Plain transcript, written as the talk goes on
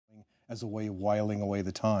as a way of whiling away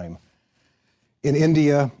the time. In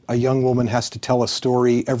India, a young woman has to tell a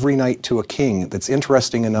story every night to a king that's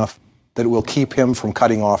interesting enough that it will keep him from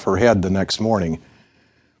cutting off her head the next morning.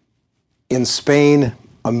 In Spain,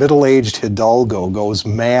 a middle-aged hidalgo goes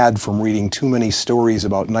mad from reading too many stories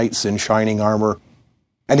about knights in shining armor,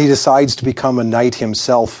 and he decides to become a knight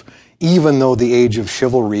himself, even though the age of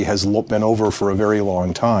chivalry has been over for a very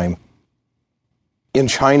long time. In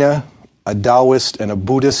China, a Taoist and a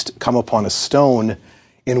Buddhist come upon a stone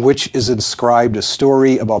in which is inscribed a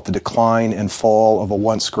story about the decline and fall of a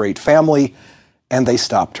once great family, and they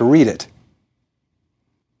stop to read it.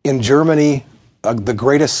 In Germany, the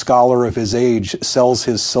greatest scholar of his age sells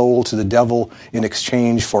his soul to the devil in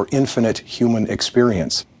exchange for infinite human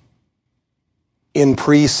experience. In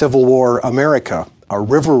pre-Civil War America, a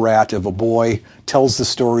river rat of a boy tells the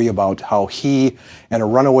story about how he and a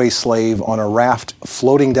runaway slave on a raft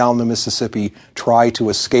floating down the Mississippi try to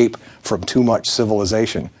escape from too much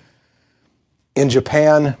civilization. In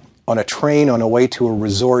Japan, on a train on a way to a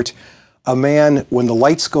resort, a man, when the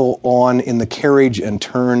lights go on in the carriage and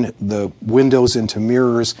turn the windows into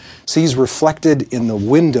mirrors, sees reflected in the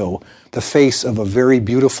window the face of a very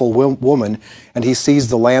beautiful woman, and he sees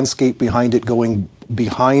the landscape behind it going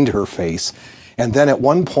behind her face. And then at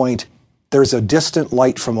one point, there's a distant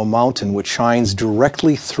light from a mountain which shines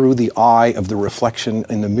directly through the eye of the reflection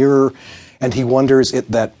in the mirror, and he wonders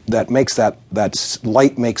that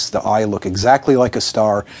light makes the eye look exactly like a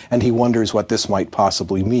star, and he wonders what this might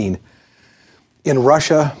possibly mean. In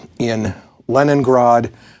Russia, in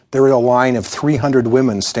Leningrad, there is a line of 300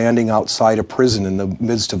 women standing outside a prison in the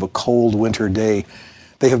midst of a cold winter day.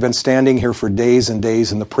 They have been standing here for days and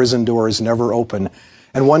days, and the prison doors never open.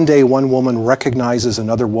 And one day, one woman recognizes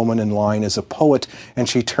another woman in line as a poet, and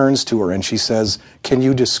she turns to her and she says, "Can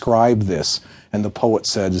you describe this?" And the poet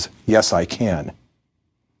says, "Yes, I can."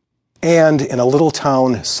 And in a little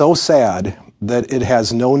town so sad that it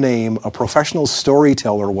has no name, a professional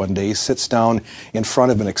storyteller one day sits down in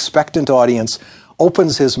front of an expectant audience,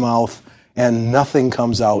 opens his mouth, and nothing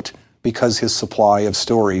comes out because his supply of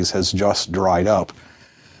stories has just dried up.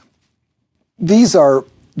 These are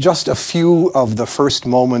just a few of the first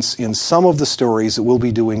moments in some of the stories that we'll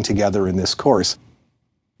be doing together in this course.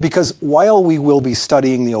 Because while we will be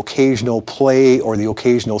studying the occasional play or the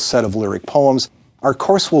occasional set of lyric poems, our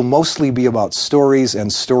course will mostly be about stories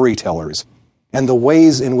and storytellers, and the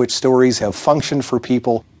ways in which stories have functioned for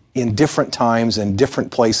people in different times and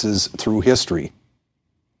different places through history.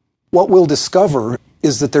 What we'll discover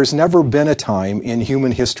is that there's never been a time in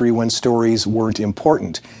human history when stories weren't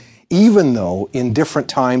important, even though in different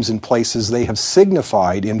times and places they have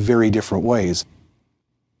signified in very different ways.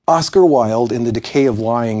 Oscar Wilde, in The Decay of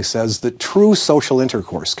Lying, says that true social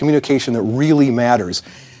intercourse, communication that really matters,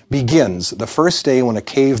 begins the first day when a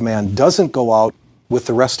caveman doesn't go out with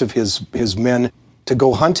the rest of his men to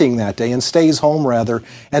go hunting that day and stays home rather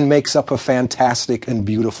and makes up a fantastic and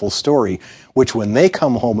beautiful story, which when they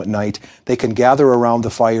come home at night, they can gather around the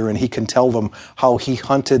fire and he can tell them how he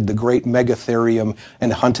hunted the great megatherium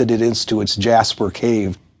and hunted it into its jasper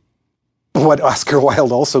cave. What Oscar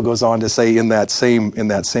Wilde also goes on to say in that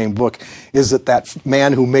same book is that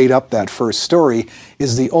man who made up that first story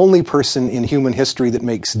is the only person in human history that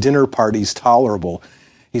makes dinner parties tolerable.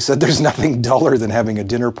 He said there's nothing duller than having a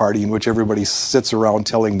dinner party in which everybody sits around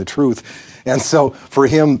telling the truth. And so for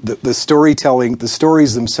him, the storytelling, the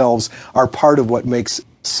stories themselves are part of what makes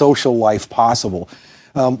social life possible.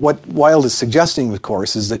 What Wilde is suggesting, of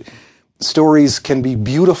course, is that stories can be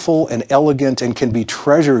beautiful and elegant and can be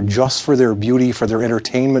treasured just for their beauty, for their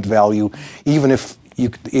entertainment value, even if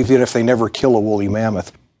they never kill a woolly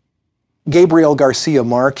mammoth. Gabriel Garcia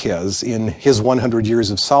Marquez, in his 100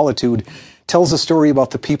 Years of Solitude, tells a story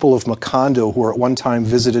about the people of Macondo who were at one time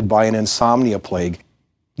visited by an insomnia plague.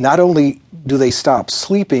 Not only do they stop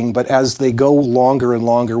sleeping, but as they go longer and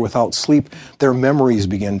longer without sleep, their memories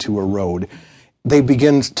begin to erode. They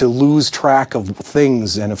begin to lose track of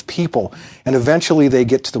things and of people, and eventually they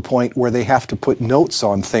get to the point where they have to put notes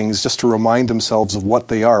on things just to remind themselves of what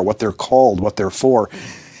they are, what they're called, what they're for.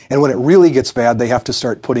 And when it really gets bad, they have to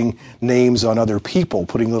start putting names on other people,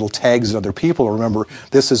 putting little tags on other people. Remember,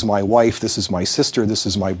 this is my wife, this is my sister, this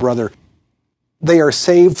is my brother. They are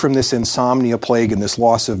saved from this insomnia plague and this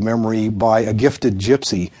loss of memory by a gifted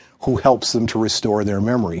gypsy who helps them to restore their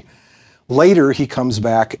memory. Later, he comes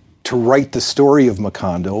back to write the story of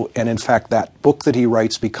Macondo, and in fact, that book that he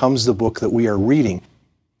writes becomes the book that we are reading.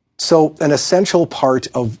 So an essential part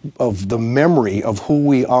of the memory of who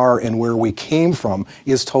we are and where we came from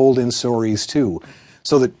is told in stories too.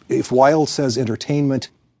 So that if Wilde says entertainment,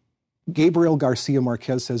 Gabriel Garcia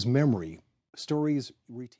Marquez says memory. Stories retain